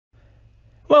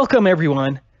Welcome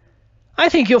everyone. I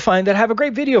think you'll find that I have a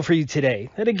great video for you today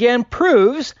that again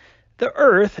proves the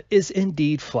Earth is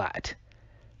indeed flat.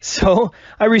 So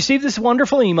I received this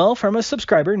wonderful email from a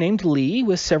subscriber named Lee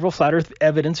with several flat Earth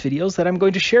evidence videos that I'm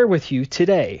going to share with you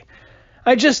today.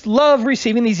 I just love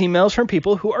receiving these emails from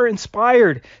people who are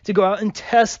inspired to go out and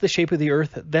test the shape of the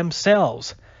Earth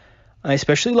themselves. I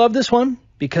especially love this one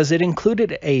because it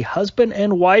included a husband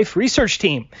and wife research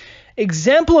team,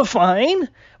 exemplifying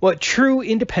what true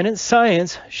independent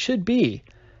science should be.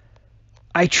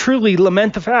 I truly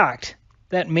lament the fact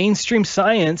that mainstream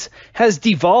science has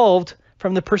devolved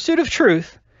from the pursuit of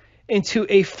truth into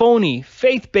a phony,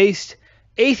 faith-based,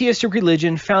 atheistic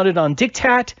religion founded on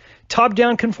diktat,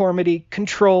 top-down conformity,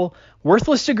 control,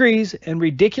 worthless degrees, and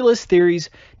ridiculous theories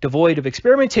devoid of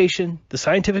experimentation, the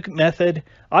scientific method,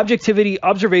 objectivity,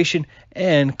 observation,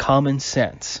 and common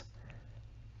sense.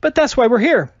 But that's why we're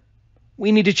here.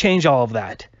 We need to change all of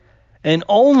that. And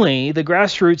only the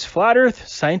grassroots flat Earth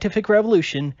scientific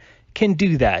revolution can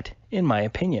do that, in my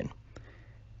opinion.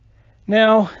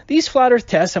 Now, these flat Earth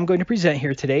tests I'm going to present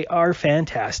here today are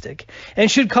fantastic and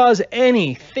should cause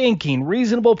any thinking,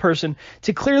 reasonable person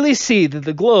to clearly see that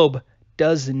the globe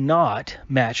does not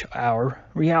match our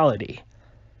reality.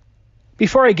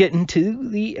 Before I get into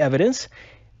the evidence,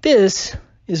 this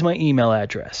is my email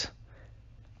address.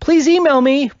 Please email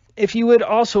me if you would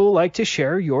also like to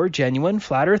share your genuine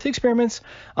flat Earth experiments,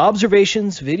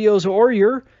 observations, videos, or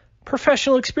your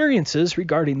professional experiences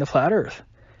regarding the flat Earth.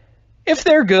 If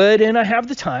they're good and I have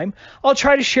the time, I'll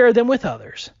try to share them with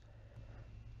others.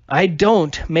 I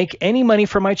don't make any money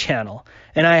from my channel,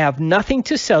 and I have nothing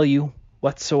to sell you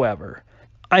whatsoever.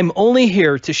 I'm only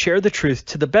here to share the truth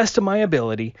to the best of my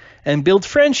ability and build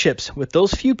friendships with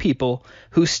those few people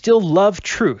who still love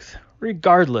truth,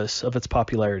 regardless of its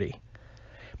popularity.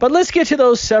 But let's get to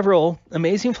those several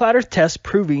amazing flat Earth tests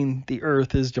proving the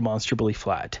Earth is demonstrably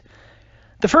flat.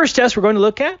 The first test we're going to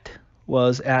look at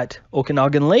was at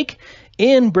Okanagan Lake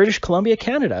in British Columbia,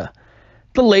 Canada.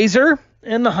 The laser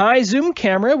and the high zoom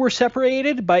camera were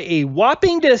separated by a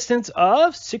whopping distance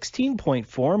of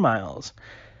 16.4 miles.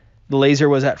 The laser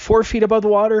was at 4 feet above the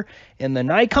water, and the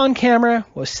Nikon camera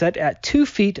was set at 2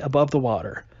 feet above the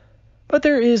water. But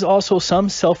there is also some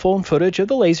cell phone footage of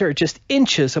the laser at just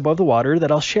inches above the water that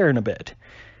I'll share in a bit.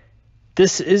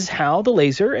 This is how the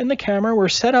laser and the camera were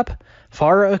set up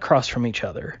far across from each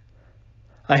other.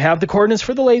 I have the coordinates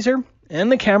for the laser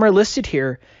and the camera listed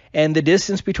here, and the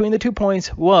distance between the 2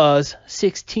 points was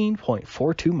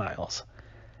 16.42 miles.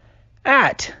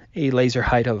 At a laser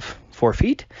height of 4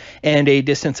 feet and a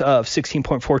distance of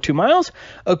 16.42 miles,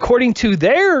 according to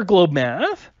their globe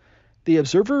math, the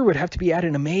observer would have to be at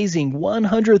an amazing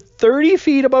 130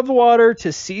 feet above the water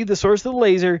to see the source of the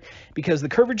laser because the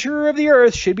curvature of the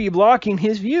Earth should be blocking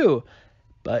his view,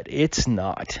 but it's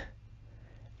not.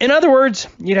 In other words,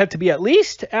 you'd have to be at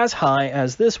least as high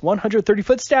as this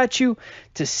 130-foot statue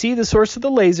to see the source of the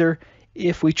laser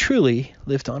if we truly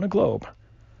lived on a globe.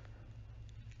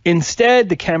 Instead,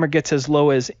 the camera gets as low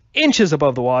as inches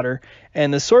above the water,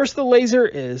 and the source of the laser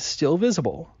is still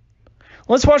visible.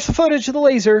 Let's watch the footage of the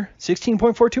laser,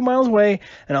 16.42 miles away,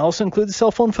 and I'll also include the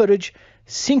cell phone footage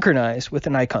synchronized with the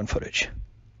Nikon footage.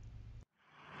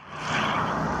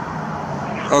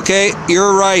 Okay,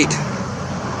 you're right.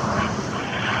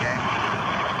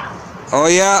 Oh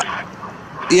yeah.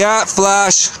 Yeah,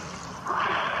 flash.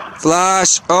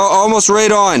 Flash. Oh, almost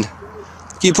right on. Can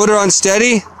you put it on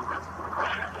steady?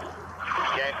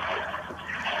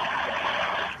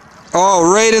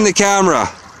 Oh, right in the camera.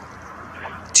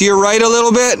 To your right a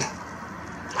little bit.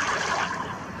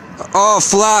 Oh,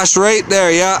 flash right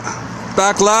there, yeah.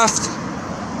 Back left.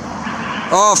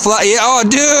 Oh, flash. Yeah, oh,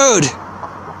 dude.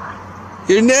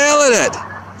 You're nailing it.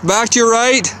 Back to your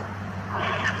right.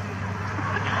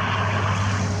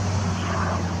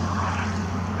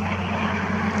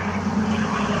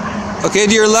 Okay,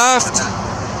 to your left.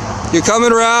 You're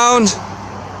coming around.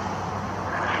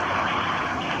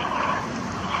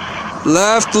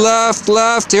 Left, left,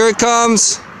 left. Here it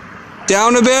comes.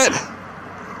 Down a bit.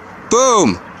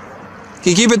 Boom. Can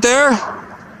you keep it there?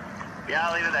 Yeah,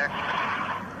 I'll leave it there.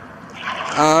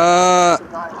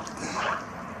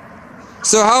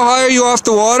 So how high are you off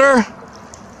the water?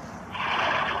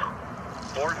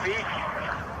 4 feet.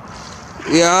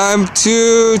 Yeah, I'm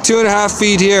 2.5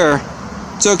 feet here.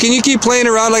 So can you keep playing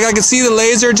around? Like I can see the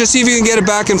laser. Just see if you can get it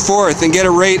back and forth and get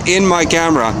it right in my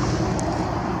camera.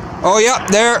 Oh, yeah,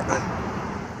 there.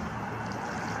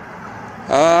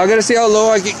 I gotta see how low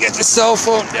I can get the cell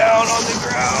phone down on the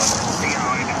ground. See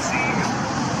how I can see.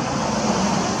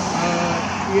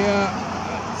 Yeah.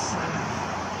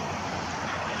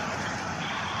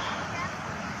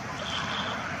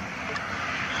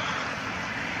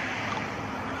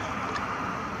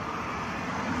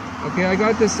 Okay, I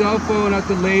got the cell phone at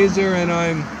the laser and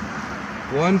I'm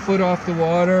 1 foot off the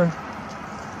water,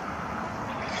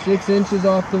 6 inches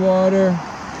off the water.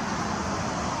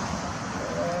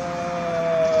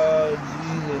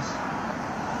 Jesus.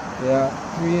 Yeah,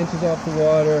 3 inches off the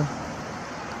water.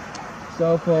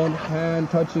 Cell phone, hand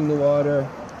touching the water.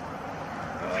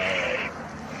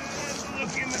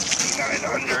 Look in the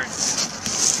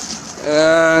C900.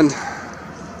 And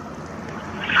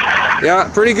yeah,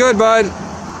 pretty good, bud. Nice,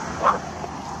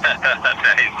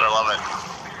 I love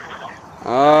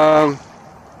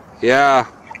it. Yeah.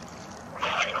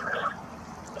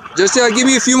 Just give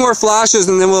me a few more flashes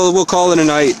and then we'll call it a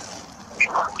night.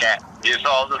 Okay. You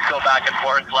so I'll just go back and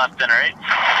forth, left and right.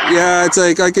 Yeah, it's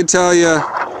like I could tell you.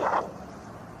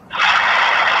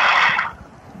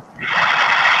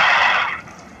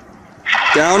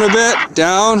 Down a bit,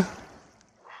 down.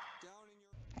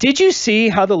 Did you see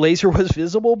how the laser was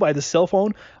visible by the cell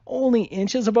phone only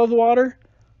inches above the water?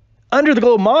 Under the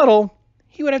globe model,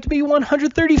 he would have to be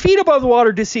 130 feet above the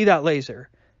water to see that laser.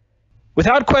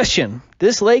 Without question,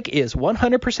 this lake is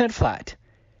 100% flat,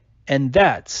 and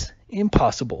that's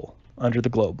impossible under the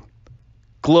globe.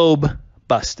 Globe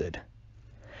busted.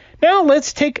 Now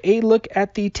let's take a look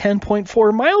at the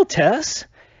 10.4 mile test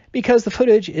because the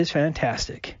footage is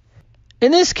fantastic.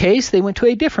 In this case, they went to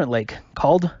a different lake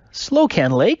called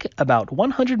Slocan Lake, about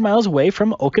 100 miles away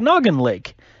from Okanagan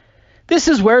Lake. This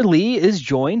is where Lee is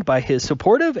joined by his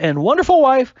supportive and wonderful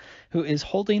wife, who is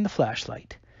holding the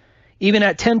flashlight. Even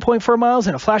at 10.4 miles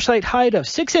and a flashlight height of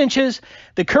 6 inches,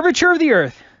 the curvature of the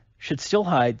Earth should still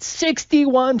hide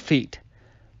 61 feet.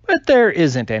 But there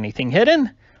isn't anything hidden.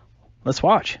 Let's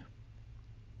watch.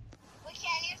 We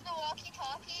can't use the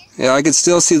walkie-talkies. Yeah, I can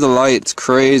still see the light. It's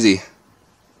crazy.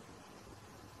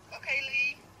 Okay,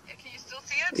 Lee, can you still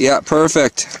see it? Yeah,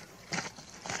 perfect.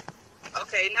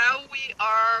 Okay, now we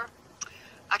are,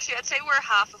 actually I'd say we're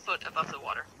half a foot above the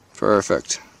water.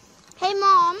 Perfect. Hey,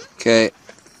 Mom. Okay.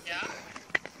 Yeah?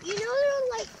 You know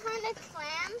the like kind of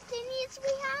clam thingies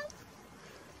we have?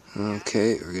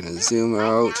 Okay, we're gonna zoom I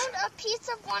out. found a piece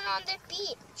of one on the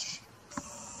beach.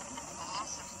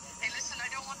 Awesome. Hey, listen, I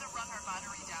don't want to run our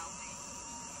battery down, Lee.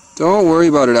 Don't worry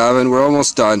about it, Avin. We're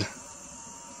almost done.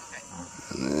 Okay.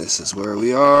 And this is where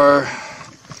we are.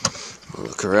 We'll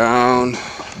look around.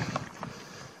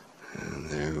 And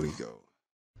there we go.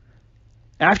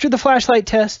 After the flashlight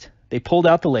test, they pulled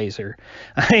out the laser.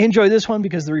 I enjoy this one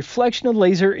because the reflection of the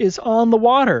laser is on the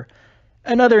water.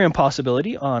 Another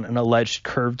impossibility on an alleged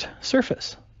curved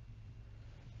surface.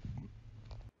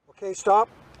 Okay, stop.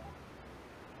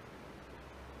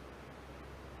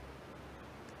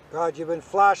 God, you've been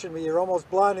flashing me. You're almost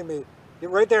blinding me.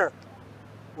 Get right there.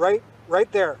 Right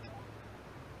there.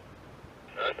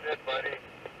 That's it, buddy.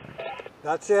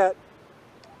 That's it.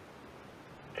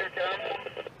 Your camera.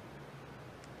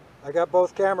 I got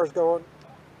both cameras going.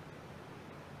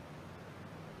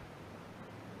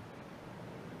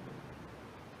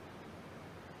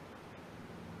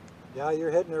 Yeah,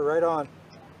 you're hitting it right on.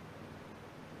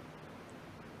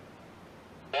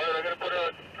 Alright, I'm gonna put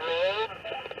a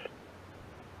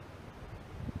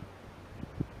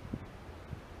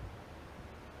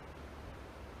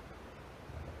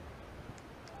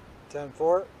strobe.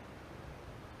 10-4.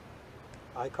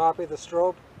 I copy the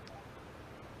strobe.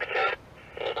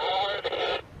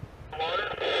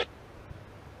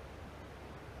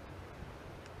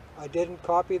 I didn't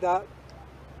copy that.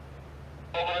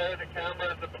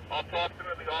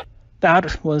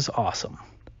 That was awesome.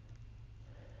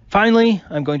 Finally,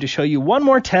 I'm going to show you one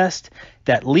more test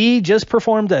that Lee just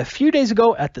performed a few days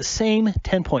ago at the same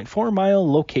 10.4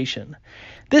 mile location.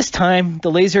 This time, the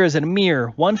laser is at a mere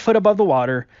 1 foot above the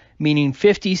water, meaning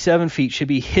 57 feet should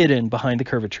be hidden behind the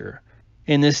curvature.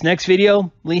 In this next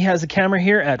video, Lee has the camera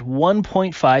here at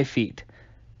 1.5 feet.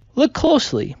 Look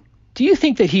closely. Do you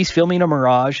think that he's filming a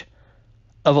mirage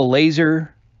of a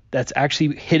laser that's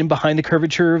actually hidden behind the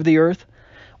curvature of the Earth?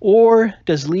 Or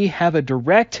does Lee have a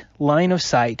direct line of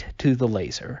sight to the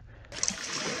laser?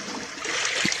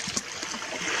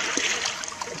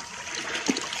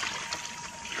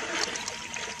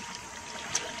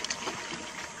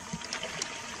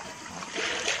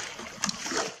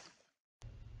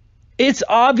 It's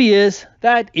obvious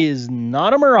that is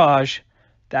not a mirage.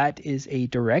 That is a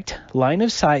direct line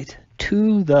of sight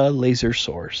to the laser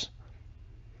source.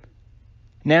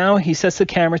 Now he sets the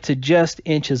camera to just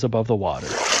inches above the water.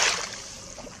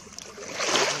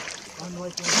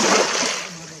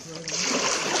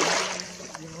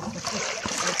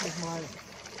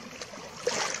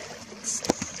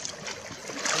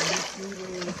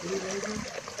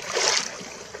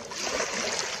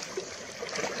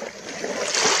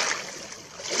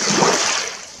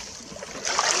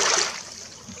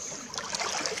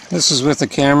 This is with the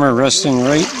camera resting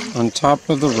right on top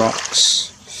of the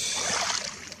rocks.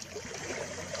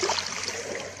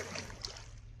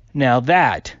 Now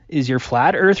that is your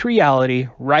flat earth reality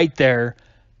right there.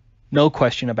 No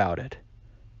question about it.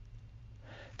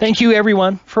 Thank you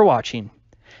everyone for watching.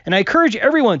 And I encourage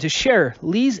everyone to share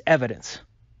Lee's evidence,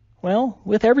 well,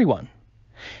 with everyone.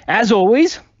 As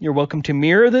always, you're welcome to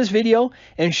mirror this video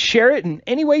and share it in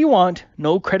any way you want.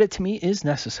 No credit to me is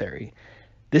necessary.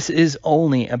 This is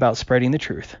only about spreading the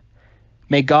truth.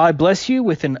 May God bless you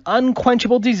with an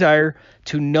unquenchable desire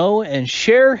to know and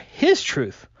share His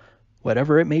truth,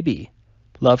 whatever it may be.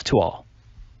 Love to all.